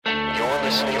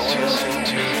Come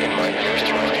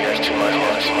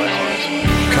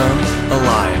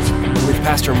Alive with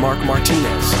Pastor Mark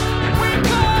Martinez.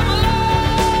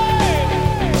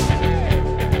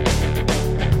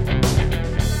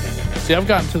 See, I've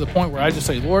gotten to the point where I just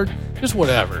say, Lord, just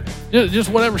whatever. Just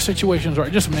whatever situation's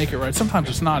right, just make it right. Sometimes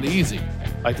it's not easy.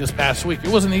 Like this past week, it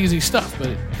wasn't easy stuff, but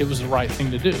it was the right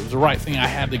thing to do. It was the right thing I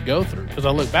had to go through, because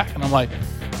I look back and I'm like,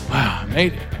 wow, I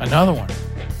made it. Another one.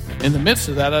 In the midst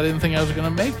of that, I didn't think I was going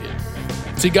to make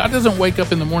it. See, God doesn't wake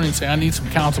up in the morning and say, I need some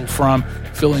counsel from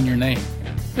fill in your name.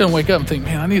 He doesn't wake up and think,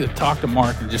 man, I need to talk to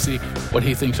Mark and just see what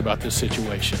he thinks about this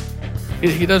situation.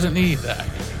 He doesn't need that.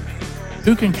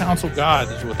 Who can counsel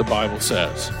God is what the Bible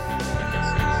says.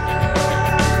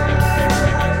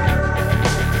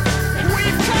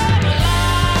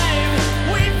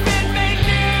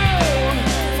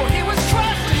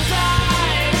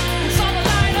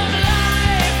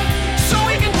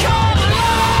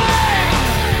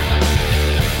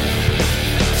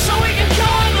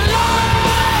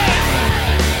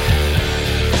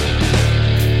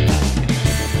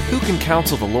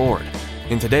 Counsel the Lord.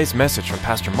 In today's message from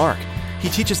Pastor Mark, he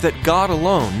teaches that God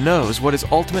alone knows what is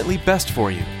ultimately best for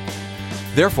you.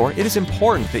 Therefore, it is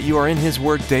important that you are in His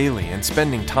Word daily and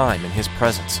spending time in His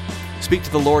presence. Speak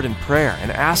to the Lord in prayer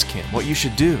and ask Him what you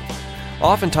should do.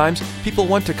 Oftentimes, people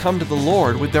want to come to the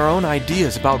Lord with their own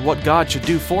ideas about what God should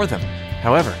do for them.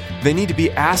 However, they need to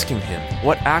be asking Him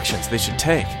what actions they should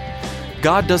take.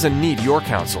 God doesn't need your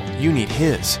counsel, you need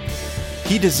His.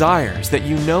 He desires that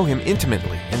you know Him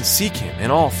intimately and seek Him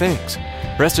in all things.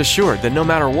 Rest assured that no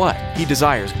matter what, He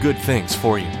desires good things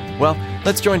for you. Well,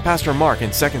 let's join Pastor Mark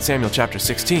in 2 Samuel chapter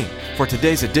 16 for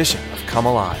today's edition of Come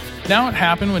Alive. Now it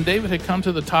happened when David had come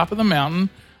to the top of the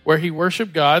mountain where he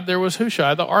worshiped God, there was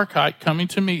Hushai the Archite coming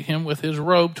to meet him with his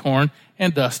robe torn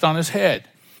and dust on his head.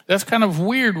 That's kind of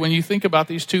weird when you think about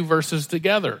these two verses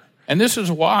together. And this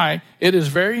is why it is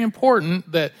very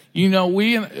important that, we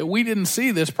didn't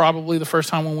see this probably the first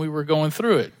time when we were going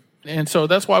through it. And so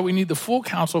that's why we need the full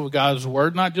counsel of God's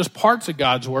word, not just parts of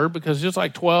God's word, because just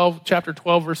like chapter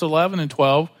 12, verse 11 and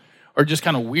 12 are just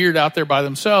kind of weird out there by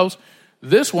themselves.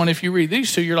 This one, if you read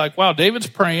these two, you're like, wow, David's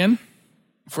praying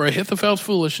for Ahithophel's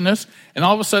foolishness. And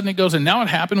all of a sudden it goes, and now it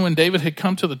happened when David had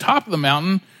come to the top of the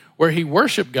mountain where he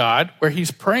worshiped God, where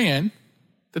he's praying,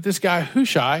 that this guy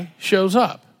Hushai shows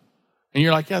up. And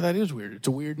you're like, yeah, that is weird. It's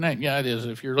a weird name. Yeah, it is.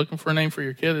 If you're looking for a name for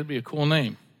your kid, it'd be a cool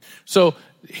name. So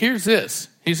here's this.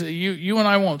 He said, you and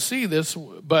I won't see this,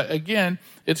 but again,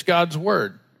 it's God's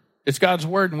word. It's God's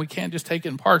word, and we can't just take it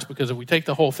in parts, because if we take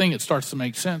the whole thing, it starts to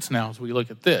make sense now as we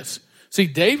look at this. See,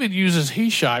 David uses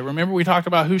Hushai. Remember we talked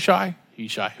about Hushai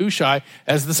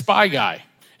as the spy guy.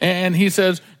 And he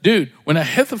says, dude, when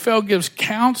Ahithophel gives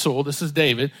counsel, this is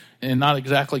David, and not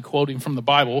exactly quoting from the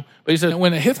Bible, but he said,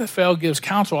 when Ahithophel gives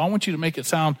counsel, I want you to make it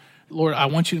sound, Lord, I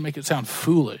want you to make it sound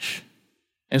foolish.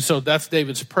 And so that's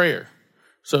David's prayer.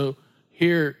 So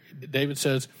here David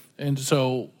says, and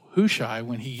so Hushai,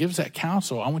 when he gives that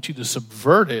counsel, I want you to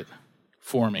subvert it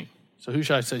for me. So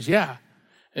Hushai says, yeah.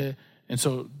 And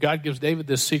so God gives David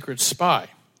this secret spy,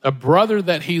 a brother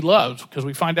that he loves, because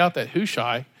we find out that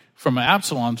Hushai, from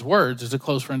Absalom's words, is a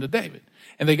close friend of David.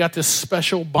 And they got this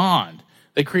special bond.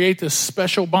 They create this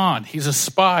special bond. He's a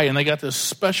spy, and they got this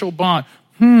special bond.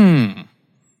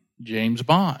 James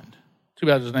Bond. Too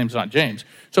bad his name's not James.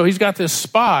 So he's got this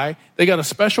spy. They got a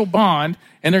special bond,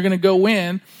 and they're going to go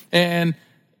in. And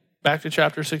back to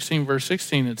chapter 16, verse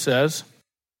 16, it says,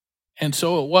 and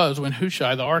so it was when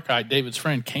Hushai the Archite, David's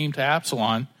friend, came to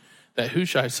Absalom, that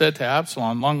Hushai said to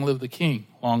Absalom, long live the king,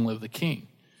 long live the king.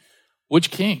 Which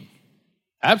king?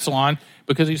 Absalom,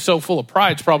 because he's so full of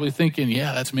pride, is probably thinking,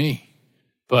 yeah, that's me.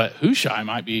 But Hushai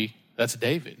might be, that's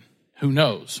David. Who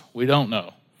knows? We don't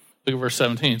know. Look at verse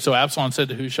 17. So Absalom said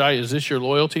to Hushai, is this your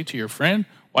loyalty to your friend?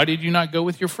 Why did you not go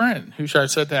with your friend? Hushai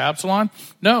said to Absalom,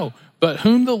 no, but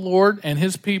whom the Lord and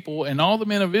his people and all the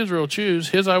men of Israel choose,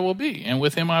 his I will be, and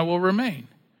with him I will remain.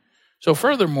 So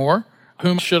furthermore,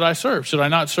 whom should I serve? Should I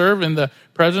not serve in the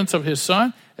presence of his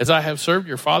son? As I have served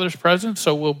your father's presence,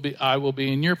 so I will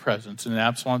be in your presence. And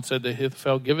Absalom said to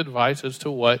Ahithophel, give advice as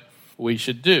to what we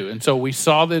should do. And so we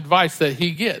saw the advice that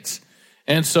he gets.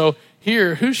 And so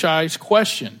here, Hushai's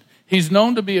question. He's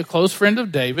known to be a close friend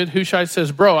of David. Hushai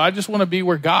says, bro, I just want to be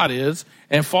where God is.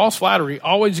 And false flattery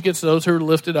always gets those who are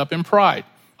lifted up in pride.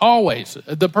 Always.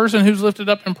 The person who's lifted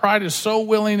up in pride is so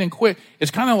willing and quick. It's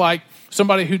kind of like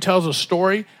somebody who tells a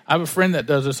story. I have a friend that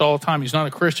does this all the time. He's not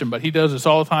a Christian, but he does this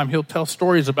all the time. He'll tell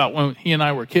stories about when he and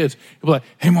I were kids. He'll be like,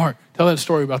 hey, Mark, tell that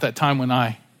story about that time when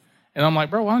I... And I'm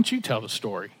like, bro, why don't you tell the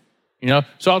story?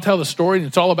 So I'll tell the story, and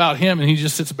it's all about him, and he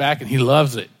just sits back, and he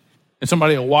loves it. And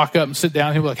somebody will walk up and sit down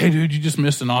and he'll be like, hey, dude, you just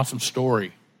missed an awesome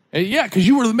story. And yeah, because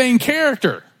you were the main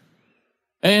character.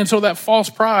 And so that false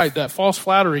pride, that false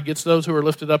flattery gets those who are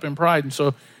lifted up in pride. And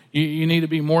so you need to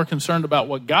be more concerned about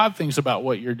what God thinks about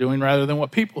what you're doing rather than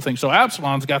what people think. So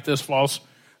Absalom's got this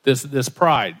this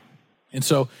pride. And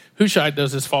so Hushai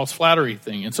does this false flattery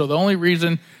thing. And so the only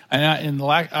reason,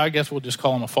 I guess we'll just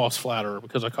call him a false flatterer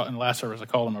because in last service I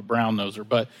called him a brown noser.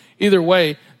 But either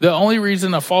way, the only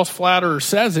reason a false flatterer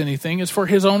says anything is for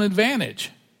his own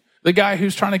advantage. The guy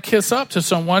who's trying to kiss up to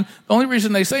someone, the only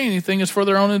reason they say anything is for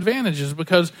their own advantage, is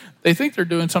because they think they're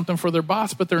doing something for their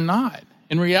boss, but they're not.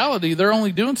 In reality, they're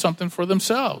only doing something for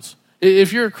themselves.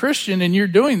 If you're a Christian and you're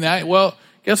doing that, well,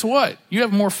 guess what? You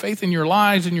have more faith in your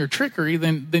lies and your trickery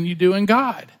than you do in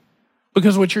God.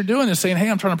 Because what you're doing is saying, hey,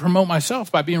 I'm trying to promote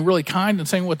myself by being really kind and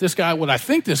saying what I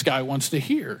think this guy wants to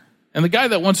hear. And the guy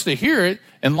that wants to hear it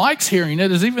and likes hearing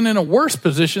it is even in a worse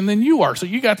position than you are. So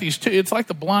you got these two. It's like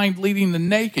the blind leading the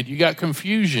naked. You got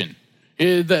confusion.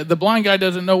 The blind guy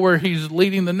doesn't know where he's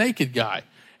leading the naked guy.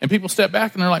 And people step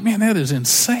back and they're like, man, that is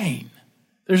insane.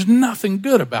 There's nothing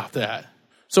good about that.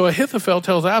 So Ahithophel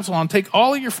tells Absalom, take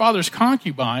all of your father's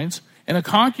concubines, and a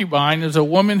concubine is a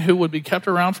woman who would be kept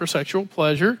around for sexual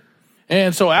pleasure.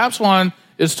 And so Absalom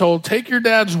is told, take your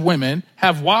dad's women,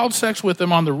 have wild sex with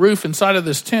them on the roof inside of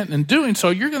this tent. And in doing so,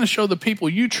 you're going to show the people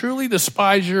you truly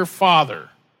despise your father.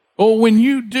 Well, when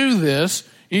you do this,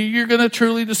 you're going to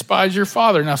truly despise your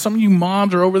father. Now, some of you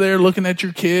moms are over there looking at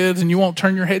your kids and you won't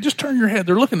turn your head. Just turn your head.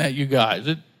 They're looking at you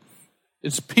guys.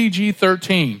 It's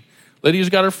PG-13. Lydia's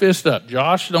got her fist up.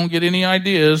 Josh, don't get any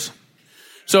ideas.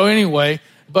 So anyway,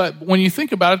 but when you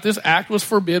think about it, this act was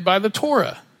forbid by the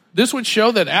Torah. This would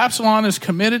show that Absalom is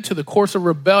committed to the course of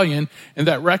rebellion and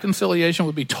that reconciliation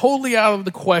would be totally out of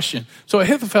the question. So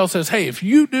Ahithophel says, hey, if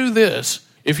you do this,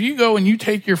 if you go and you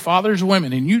take your father's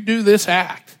women and you do this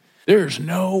act, there's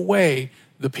no way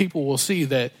the people will see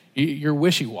that you're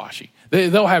wishy-washy.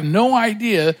 They'll have no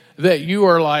idea that you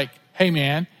are like, hey,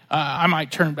 man, I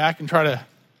might turn back and try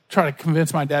to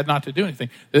convince my dad not to do anything.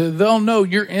 They'll know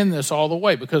you're in this all the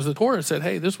way because the Torah said,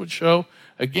 hey, this would show,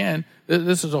 again,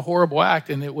 this is a horrible act,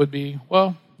 and it would be,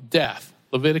 well, death.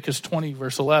 Leviticus 20,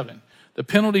 verse 11. The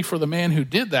penalty for the man who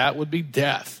did that would be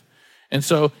death. And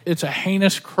so it's a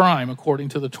heinous crime according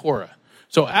to the Torah.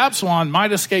 So Absalom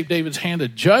might escape David's hand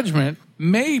of judgment,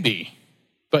 maybe,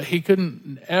 but he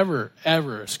couldn't ever,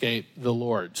 ever escape the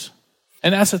Lord's.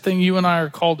 And that's the thing you and I are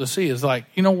called to see is like,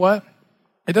 you know what?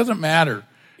 It doesn't matter.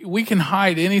 We can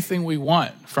hide anything we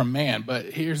want from man, but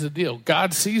here's the deal.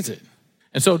 God sees it.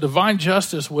 And so divine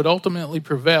justice would ultimately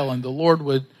prevail, and the Lord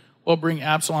would, well, bring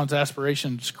Absalom's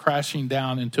aspirations crashing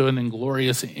down into an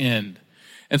inglorious end.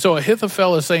 And so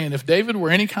Ahithophel is saying if David were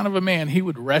any kind of a man, he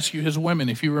would rescue his women.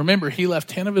 If you remember, he left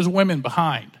 10 of his women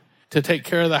behind to take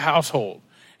care of the household.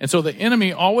 And so the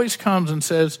enemy always comes and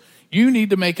says, you need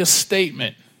to make a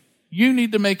statement. You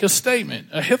need to make a statement.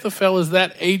 Ahithophel is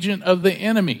that agent of the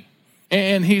enemy.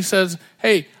 And he says,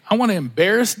 hey, I want to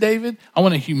embarrass David, I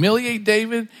want to humiliate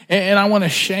David, and I want to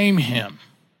shame him.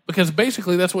 Because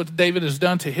basically that's what David has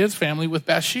done to his family with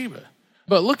Bathsheba.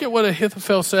 But look at what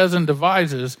Ahithophel says and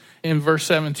devises in verse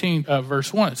 17,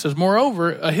 verse 1. It says,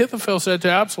 moreover, Ahithophel said to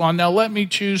Absalom, now let me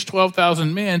choose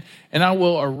 12,000 men, and I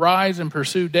will arise and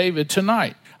pursue David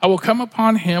tonight. I will come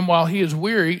upon him while he is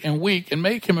weary and weak and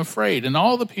make him afraid. And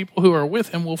all the people who are with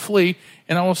him will flee,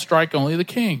 and I will strike only the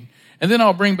king. And then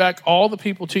I'll bring back all the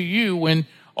people to you when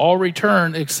all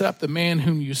return except the man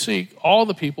whom you seek. All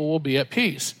the people will be at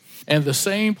peace. And the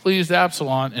same pleased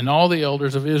Absalom and all the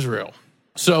elders of Israel.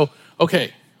 So,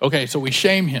 okay, so we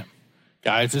shame him.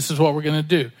 Guys, this is what we're going to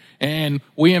do. And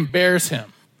we embarrass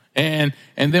him. And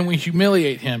then we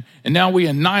humiliate him. And now we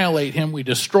annihilate him, we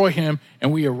destroy him,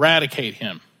 and we eradicate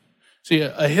him. See,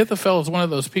 Ahithophel is one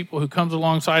of those people who comes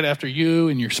alongside after you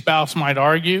and your spouse might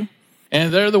argue.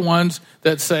 And they're the ones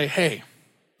that say, hey,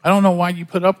 I don't know why you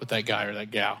put up with that guy or that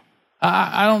gal.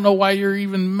 I don't know why you're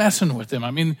even messing with them.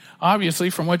 I mean, obviously,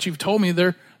 from what you've told me,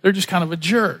 they're just kind of a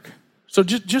jerk. So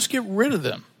just get rid of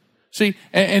them. See,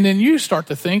 and then you start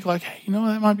to think like, hey, you know,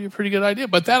 that might be a pretty good idea.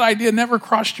 But that idea never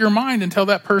crossed your mind until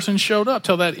that person showed up,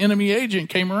 till that enemy agent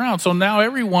came around. So now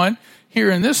everyone here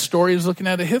in this story is looking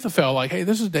at Ahithophel like, hey,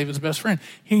 this is David's best friend.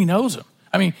 He knows him.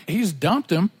 I mean, he's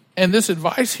dumped him. And this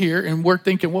advice here, and we're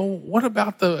thinking, well, what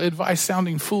about the advice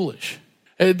sounding foolish?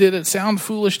 Did it sound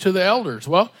foolish to the elders?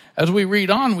 Well, as we read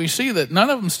on, we see that none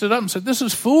of them stood up and said, this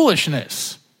is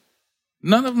foolishness.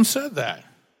 None of them said that.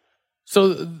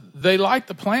 So they liked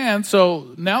the plan,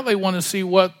 so now they want to see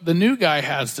what the new guy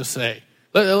has to say.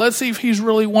 Let's see if he's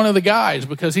really one of the guys,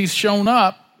 because he's shown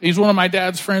up. He's one of my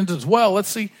dad's friends as well. Let's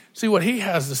see what he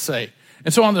has to say.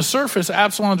 And so on the surface,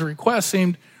 Absalom's request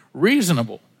seemed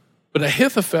reasonable. But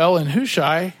Ahithophel and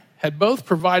Hushai had both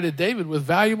provided David with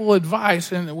valuable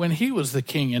advice when he was the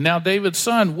king. And now David's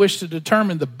son wished to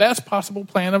determine the best possible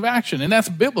plan of action. And that's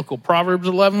biblical. Proverbs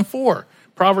 11:4,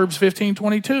 Proverbs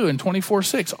 15:22, and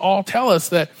 24:6 all tell us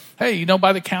that, hey,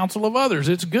 by the counsel of others,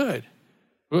 it's good.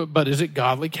 But is it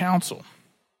godly counsel?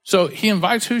 So he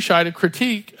invites Hushai to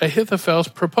critique Ahithophel's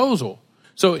proposal.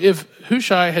 So if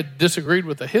Hushai had disagreed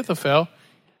with Ahithophel,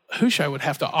 Hushai would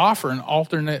have to offer an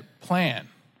alternate plan,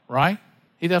 right?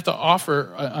 He'd have to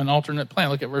offer an alternate plan.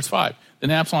 Look at verse 5. Then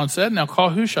Absalom said, now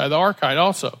call Hushai the Archite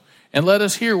also, and let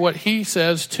us hear what he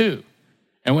says too.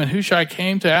 And when Hushai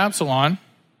came to Absalom,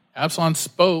 Absalom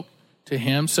spoke to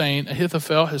him, saying,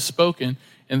 Ahithophel has spoken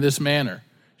in this manner.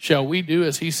 Shall we do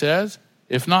as he says?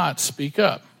 If not, speak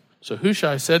up. So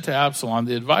Hushai said to Absalom,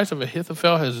 the advice of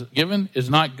Ahithophel has given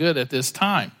is not good at this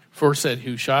time. For, said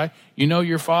Hushai, you know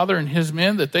your father and his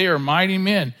men, that they are mighty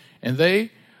men, and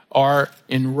they are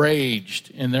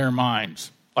enraged in their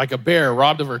minds, like a bear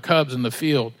robbed of her cubs in the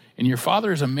field. And your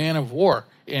father is a man of war,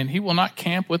 and he will not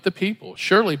camp with the people.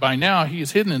 Surely by now he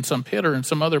is hidden in some pit or in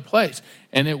some other place.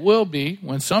 And it will be,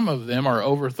 when some of them are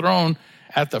overthrown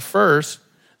at the first,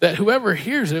 that whoever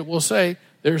hears it will say,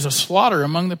 there's a slaughter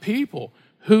among the people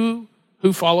who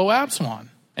follow Absalom.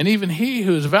 And even he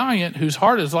who is valiant, whose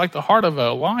heart is like the heart of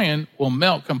a lion, will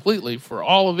melt completely. For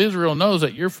all of Israel knows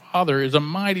that your father is a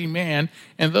mighty man,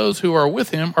 and those who are with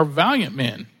him are valiant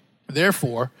men.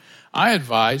 Therefore, I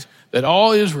advise that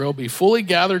all Israel be fully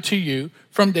gathered to you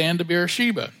from Dan to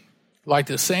Beersheba, like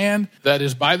the sand that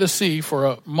is by the sea for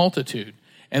a multitude,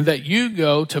 and that you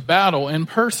go to battle in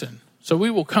person. So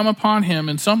we will come upon him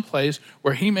in some place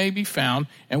where he may be found,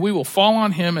 and we will fall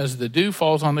on him as the dew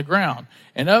falls on the ground.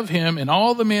 And of him and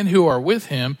all the men who are with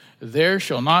him, there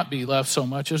shall not be left so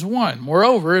much as one.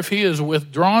 Moreover, if he is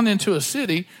withdrawn into a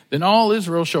city, then all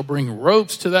Israel shall bring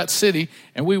ropes to that city,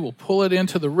 and we will pull it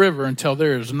into the river until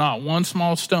there is not one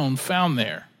small stone found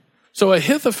there. So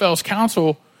Ahithophel's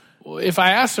counsel, if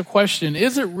I ask the question,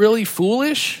 is it really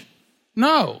foolish?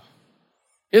 No,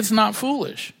 it's not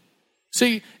foolish.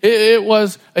 See, it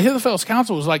was, Ahithophel's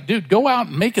counsel was like, dude, go out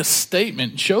and make a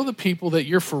statement and show the people that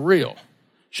you're for real.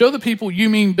 Show the people you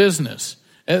mean business,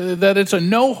 that it's a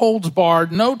no holds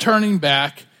barred, no turning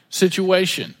back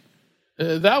situation.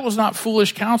 That was not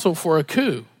foolish counsel for a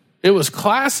coup. It was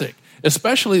classic,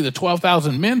 especially the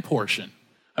 12,000 men portion.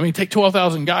 I mean, take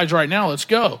 12,000 guys right now, let's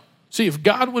go. See, if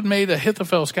God would have made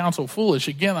Ahithophel's counsel foolish,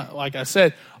 again, like I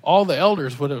said, all the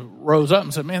elders would have rose up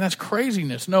and said, man, that's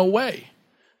craziness, no way.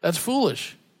 That's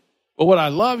foolish. But what I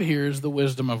love here is the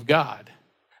wisdom of God.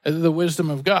 The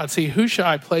wisdom of God. See,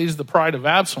 Hushai plays the pride of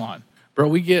Absalom. Bro,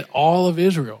 we get all of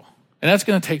Israel. And that's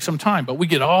going to take some time. But we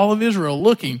get all of Israel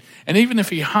looking. And even if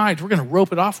he hides, we're going to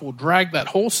rope it off. We'll drag that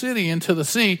whole city into the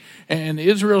sea. And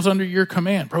Israel's under your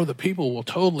command. Bro, the people will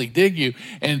totally dig you.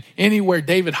 And anywhere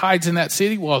David hides in that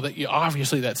city, well,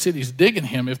 obviously that city's digging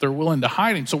him if they're willing to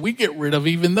hide him. So we get rid of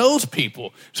even those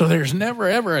people. So there's never,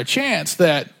 ever a chance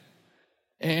that...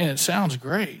 And it sounds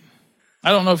great.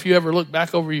 I don't know if you ever look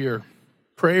back over your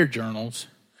prayer journals,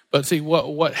 but see,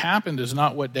 what happened is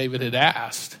not what David had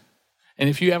asked. And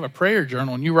if you have a prayer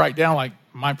journal and you write down, like,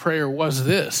 my prayer was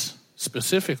this,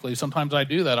 specifically, sometimes I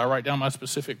do that. I write down my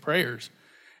specific prayers.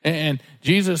 And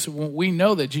Jesus, we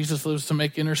know that Jesus lives to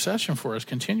make intercession for us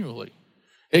continually.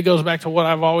 It goes back to what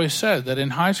I've always said, that in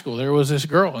high school there was this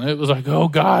girl, and it was like, oh,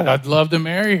 God, I'd love to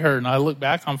marry her. And I look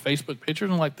back on Facebook pictures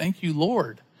and I'm like, thank you,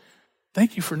 Lord.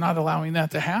 Thank you for not allowing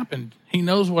that to happen. He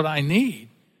knows what I need.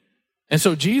 And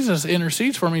so Jesus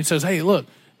intercedes for me and says, hey, look,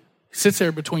 he sits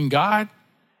there between God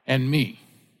and me.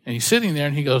 And he's sitting there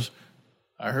and he goes,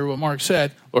 I heard what Mark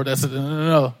said. Lord,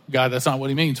 no, God, that's not what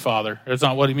he means, Father. That's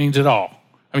not what he means at all.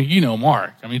 I mean, you know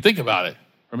Mark. I mean, think about it.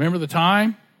 Remember the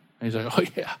time? And he's like, oh,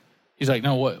 yeah. He's like,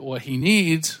 no, what he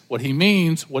needs, what he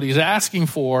means, what he's asking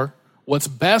for, what's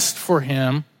best for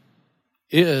him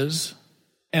is...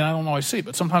 And I don't always see it,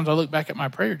 but sometimes I look back at my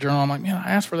prayer journal, I'm like, man, I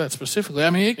asked for that specifically.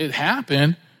 I mean, it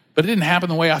happened, but it didn't happen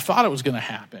the way I thought it was going to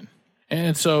happen.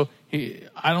 And so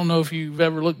I don't know if you've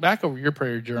ever looked back over your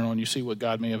prayer journal and you see what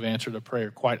God may have answered a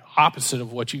prayer quite opposite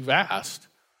of what you've asked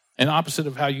and opposite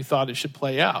of how you thought it should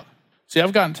play out. See,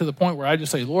 I've gotten to the point where I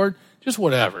just say, Lord, just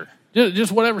whatever.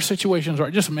 Just whatever situation's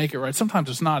right, just make it right. Sometimes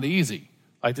it's not easy.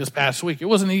 Like this past week, it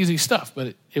wasn't easy stuff,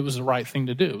 but it was the right thing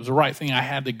to do. It was the right thing I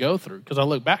had to go through because I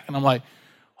look back and I'm like,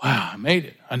 wow, I made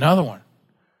it. Another one.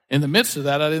 In the midst of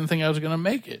that, I didn't think I was going to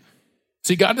make it.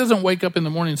 See, God doesn't wake up in the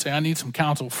morning and say, I need some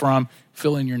counsel from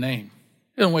fill in your name.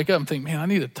 He doesn't wake up and think, man, I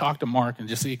need to talk to Mark and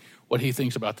just see what he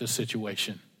thinks about this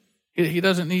situation. He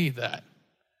doesn't need that.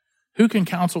 Who can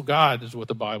counsel God is what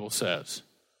the Bible says.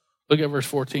 Look at verse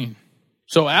 14.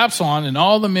 So Absalom and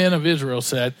all the men of Israel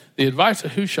said, the advice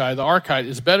of Hushai the Archite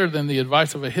is better than the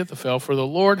advice of Ahithophel, for the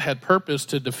Lord had purposed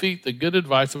to defeat the good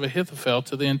advice of Ahithophel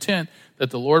to the intent that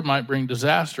the Lord might bring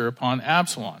disaster upon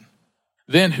Absalom.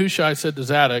 Then Hushai said to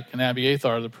Zadok and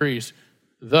Abiathar the priest,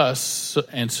 thus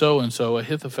and so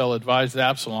Ahithophel advised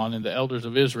Absalom and the elders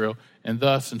of Israel, and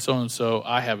thus and so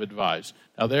I have advised.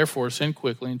 Now therefore send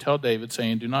quickly and tell David,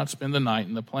 saying, do not spend the night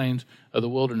in the plains of the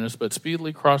wilderness, but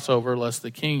speedily cross over, lest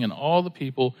the king and all the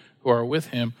people who are with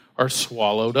him are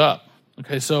swallowed up.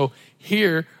 Okay, so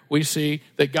here we see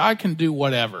that God can do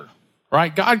whatever,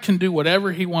 right? God can do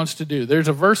whatever he wants to do. There's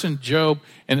a verse in Job,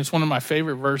 and it's one of my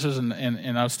favorite verses, and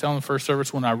I was telling the first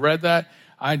service when I read that,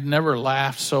 I'd never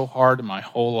laughed so hard in my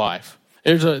whole life.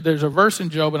 There's a verse in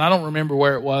Job, and I don't remember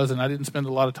where it was, and I didn't spend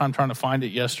a lot of time trying to find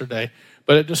it yesterday,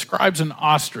 but it describes an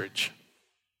ostrich,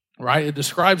 right? It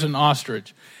describes an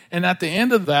ostrich. And at the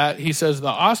end of that, he says, the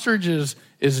ostrich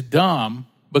is dumb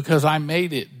because I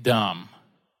made it dumb.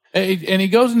 And he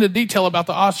goes into detail about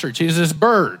the ostrich. He's this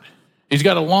bird. He's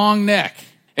got a long neck,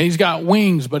 and he's got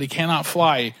wings, but he cannot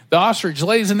fly. The ostrich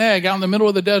lays an egg out in the middle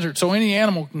of the desert, so any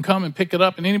animal can come and pick it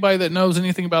up. And anybody that knows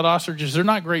anything about ostriches, they're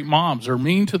not great moms. They're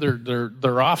mean to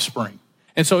their offspring.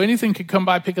 And so anything could come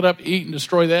by, pick it up, eat, and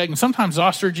destroy the egg. And sometimes the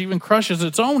ostrich even crushes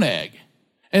its own egg.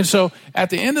 And so at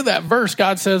the end of that verse,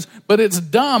 God says, but it's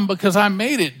dumb because I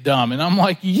made it dumb. And I'm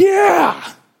like,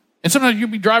 yeah. And sometimes you'll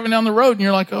be driving down the road and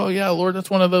you're like, oh yeah, Lord, that's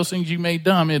one of those things you made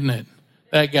dumb, isn't it?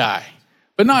 That guy.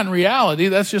 But not in reality,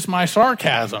 that's just my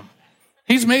sarcasm.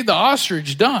 He's made the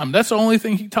ostrich dumb. That's the only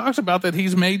thing he talks about that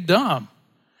he's made dumb.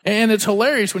 And it's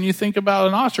hilarious when you think about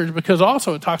an ostrich, because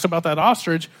also it talks about that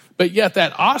ostrich, but yet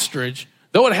that ostrich,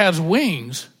 though it has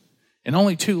wings and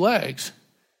only 2 legs,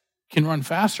 can run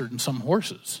faster than some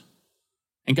horses.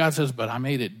 And God says, but I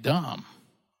made it dumb.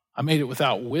 I made it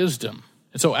without wisdom.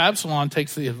 And so Absalom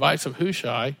takes the advice of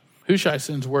Hushai. Hushai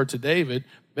sends word to David,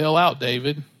 bail out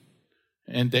David,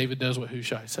 and David does what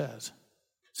Hushai says.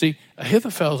 See,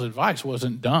 Ahithophel's advice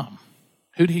wasn't dumb.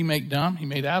 Who did he make dumb? He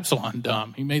made Absalom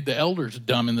dumb. He made the elders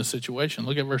dumb in the situation.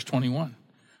 Look at verse 21.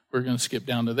 We're going to skip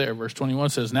down to there. Verse 21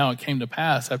 says, now it came to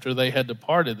pass after they had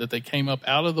departed that they came up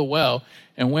out of the well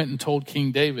and went and told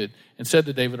King David and said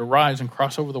to David, arise and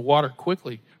cross over the water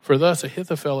quickly, for thus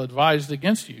Ahithophel advised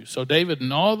against you. So David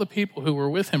and all the people who were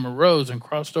with him arose and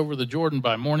crossed over the Jordan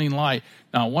by morning light.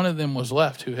 Not one of them was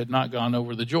left who had not gone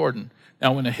over the Jordan.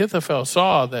 Now when Ahithophel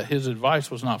saw that his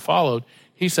advice was not followed,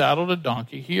 he saddled a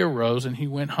donkey, he arose, and he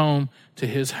went home to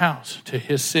his house, to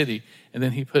his city. And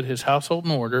then he put his household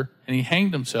in order, and he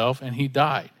hanged himself, and he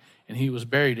died. And he was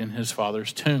buried in his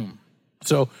father's tomb.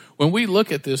 So when we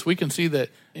look at this, we can see that,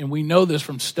 and we know this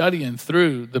from studying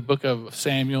through the book of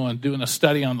Samuel and doing a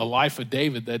study on the life of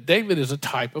David, that David is a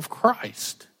type of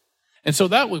Christ. And so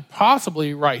that would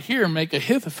possibly right here make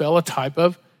Ahithophel a type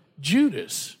of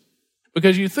Judas.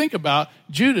 Because you think about,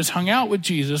 Judas hung out with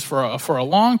Jesus for a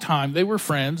long time. They were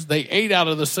friends. They ate out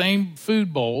of the same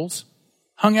food bowls,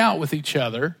 hung out with each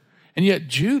other. And yet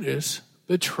Judas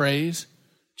betrays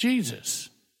Jesus.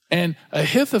 And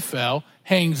Ahithophel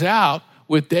hangs out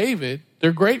with David.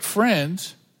 They're great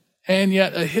friends. And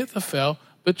yet Ahithophel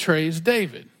betrays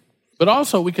David. But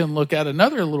also we can look at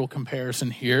another little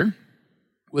comparison here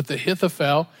with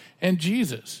Ahithophel and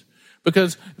Jesus.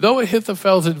 Because though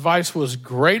Ahithophel's advice was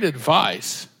great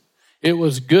advice, it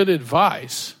was good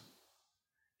advice,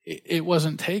 it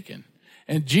wasn't taken.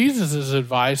 And Jesus'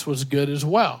 advice was good as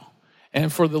well.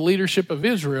 And for the leadership of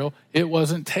Israel, it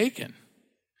wasn't taken.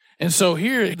 And so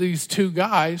here, these 2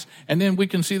 guys, and then we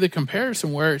can see the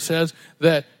comparison where it says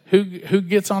that who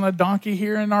gets on a donkey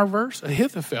here in our verse?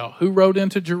 Ahithophel. Who rode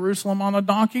into Jerusalem on a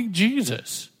donkey?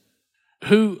 Jesus.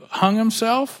 Who hung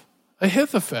himself?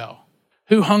 Ahithophel.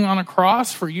 Who hung on a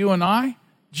cross for you and I?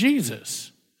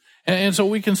 Jesus. And so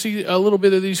we can see a little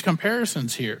bit of these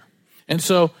comparisons here.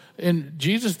 And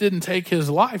Jesus didn't take his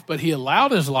life, but he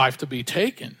allowed his life to be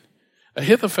taken.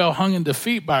 Ahithophel hung in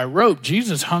defeat by a rope.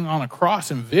 Jesus hung on a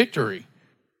cross in victory.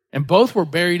 And both were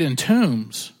buried in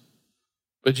tombs.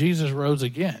 But Jesus rose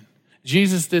again.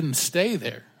 Jesus didn't stay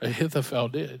there. Ahithophel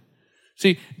did.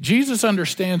 See, Jesus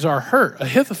understands our hurt.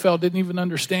 Ahithophel didn't even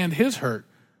understand his hurt.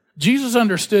 Jesus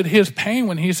understood his pain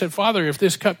when he said, Father, if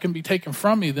this cup can be taken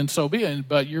from me, then so be it,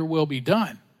 but your will be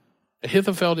done.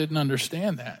 Ahithophel didn't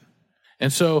understand that.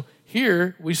 And so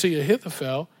here we see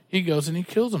Ahithophel, he goes and he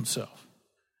kills himself.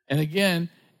 And again,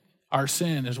 our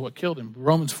sin is what killed him.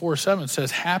 Romans 4:7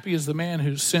 says, happy is the man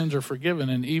whose sins are forgiven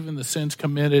and even the sins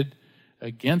committed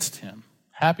against him.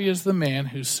 Happy is the man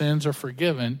whose sins are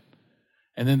forgiven.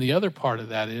 And then the other part of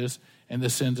that is, and the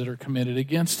sins that are committed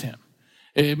against him.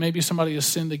 It may be somebody has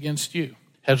sinned against you,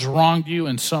 has wronged you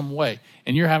in some way,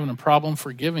 and you're having a problem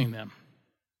forgiving them.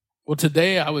 Well,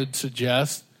 today I would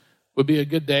suggest would be a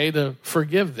good day to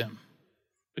forgive them,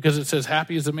 because it says,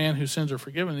 happy is the man whose sins are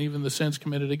forgiven, even the sins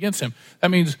committed against him.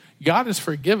 That means God has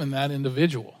forgiven that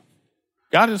individual.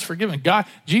 God has forgiven.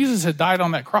 Jesus had died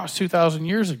on that cross 2,000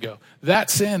 years ago. That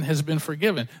sin has been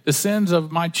forgiven. The sins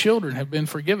of my children have been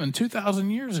forgiven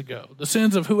 2,000 years ago. The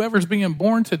sins of whoever's being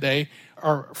born today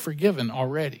are forgiven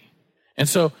already. And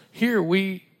so here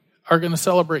we are going to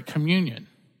celebrate communion.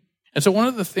 And so one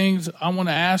of the things I want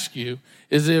to ask you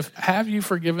is have you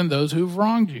forgiven those who've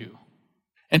wronged you?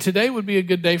 And today would be a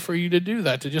good day for you to do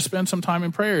that, to just spend some time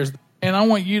in prayers. And I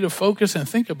want you to focus and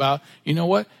think about, you know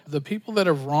what? The people that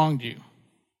have wronged you.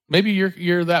 Maybe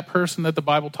you're that person that the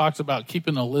Bible talks about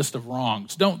keeping a list of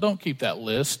wrongs. Don't keep that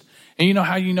list. And you know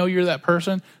how you know you're that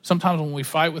person? Sometimes when we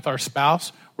fight with our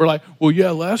spouse, we're like, well,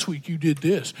 yeah, last week you did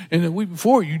this. And the week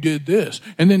before you did this.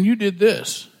 And then you did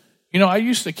this. You know, I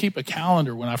used to keep a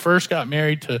calendar when I first got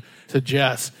married to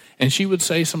Jess. And she would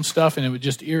say some stuff and it would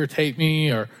just irritate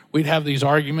me, or we'd have these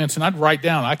arguments. And I'd write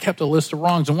down, I kept a list of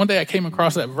wrongs. And one day I came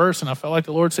across that verse and I felt like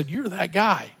the Lord said, you're that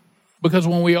guy. Because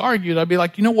when we argued, I'd be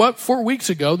like, you know what? 4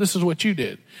 weeks ago, this is what you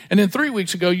did. And then 3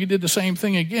 weeks ago, you did the same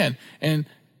thing again. And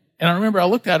I remember I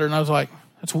looked at her and I was like,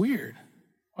 that's weird.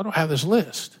 Why do I have this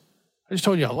list? I just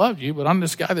told you I loved you, but I'm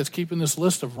this guy that's keeping this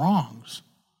list of wrongs.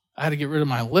 I had to get rid of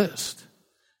my list.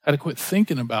 I had to quit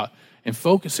thinking about and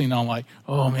focusing on like,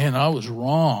 oh man, I was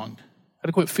wronged. I had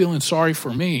to quit feeling sorry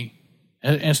for me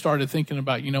and started thinking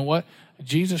about, you know what?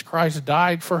 Jesus Christ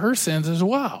died for her sins as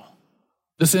well.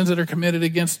 The sins that are committed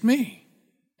against me.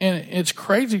 And it's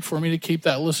crazy for me to keep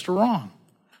that list of wrong.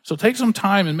 So take some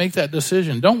time and make that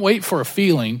decision. Don't wait for a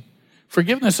feeling.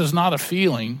 Forgiveness is not a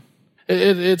feeling.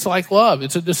 It's like love.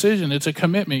 It's a decision. It's a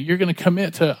commitment. You're going to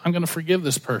commit to, I'm going to forgive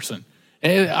this person.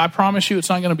 And I promise you it's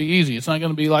not going to be easy. It's not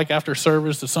going to be like after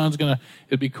service,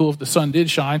 it'd be cool if the sun did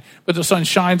shine, but the sun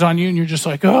shines on you and you're just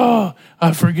like, oh,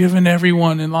 I've forgiven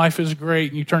everyone and life is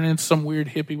great. And you turn into some weird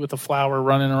hippie with a flower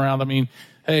running around. I mean,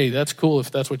 hey, that's cool if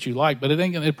that's what you like, but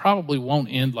it probably won't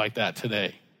end like that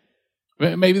today.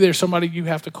 Maybe there's somebody you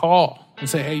have to call and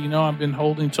say, hey, you know, I've been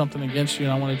holding something against you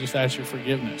and I want to just ask your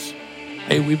forgiveness.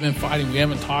 Hey, we've been fighting. We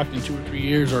haven't talked in 2 or 3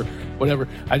 years or whatever.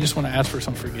 I just want to ask for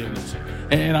some forgiveness.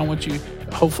 And I want you,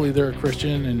 hopefully they're a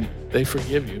Christian and they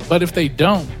forgive you. But if they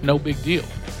don't, no big deal.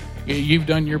 You've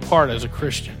done your part as a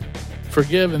Christian.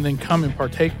 Forgive and then come and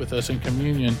partake with us in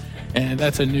communion. And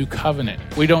that's a new covenant.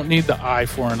 We don't need the eye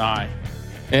for an eye.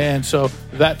 And so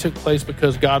that took place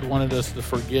because God wanted us to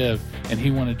forgive and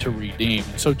he wanted to redeem.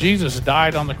 So Jesus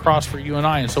died on the cross for you and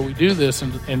I. And so we do this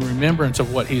in remembrance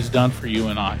of what he's done for you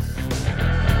and I.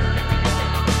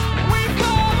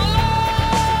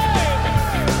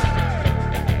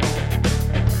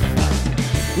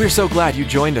 We're so glad you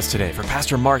joined us today for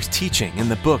Pastor Mark's teaching in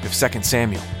the book of 2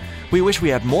 Samuel. We wish we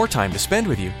had more time to spend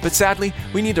with you, but sadly,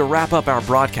 we need to wrap up our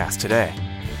broadcast today.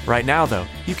 Right now, though,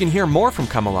 you can hear more from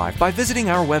Come Alive by visiting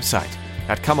our website.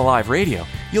 At Come Alive Radio,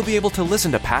 you'll be able to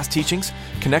listen to past teachings,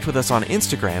 connect with us on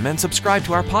Instagram, and subscribe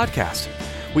to our podcast.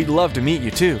 We'd love to meet you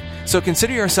too, so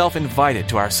consider yourself invited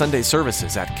to our Sunday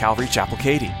services at Calvary Chapel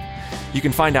Katy. You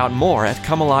can find out more at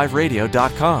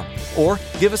comealiveradio.com or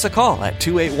give us a call at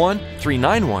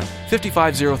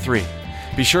 281-391-5503.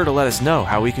 Be sure to let us know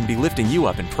how we can be lifting you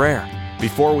up in prayer.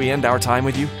 Before we end our time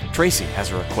with you, Tracy has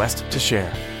a request to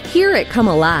share. Here at Come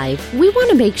Alive, we want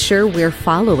to make sure we're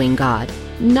following God,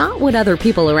 not what other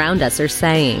people around us are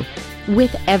saying.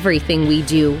 With everything we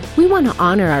do, we want to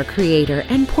honor our Creator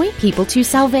and point people to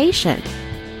salvation.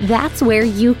 That's where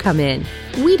you come in.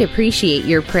 We'd appreciate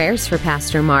your prayers for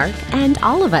Pastor Mark and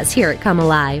all of us here at Come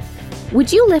Alive.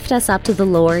 Would you lift us up to the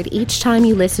Lord each time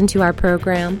you listen to our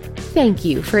program? Thank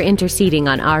you for interceding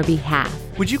on our behalf.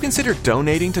 Would you consider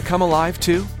donating to Come Alive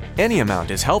too? Any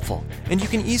amount is helpful, and you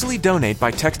can easily donate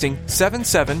by texting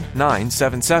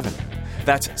 77977.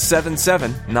 That's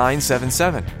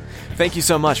 77977. Thank you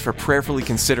so much for prayerfully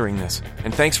considering this,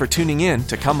 and thanks for tuning in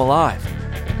to Come Alive.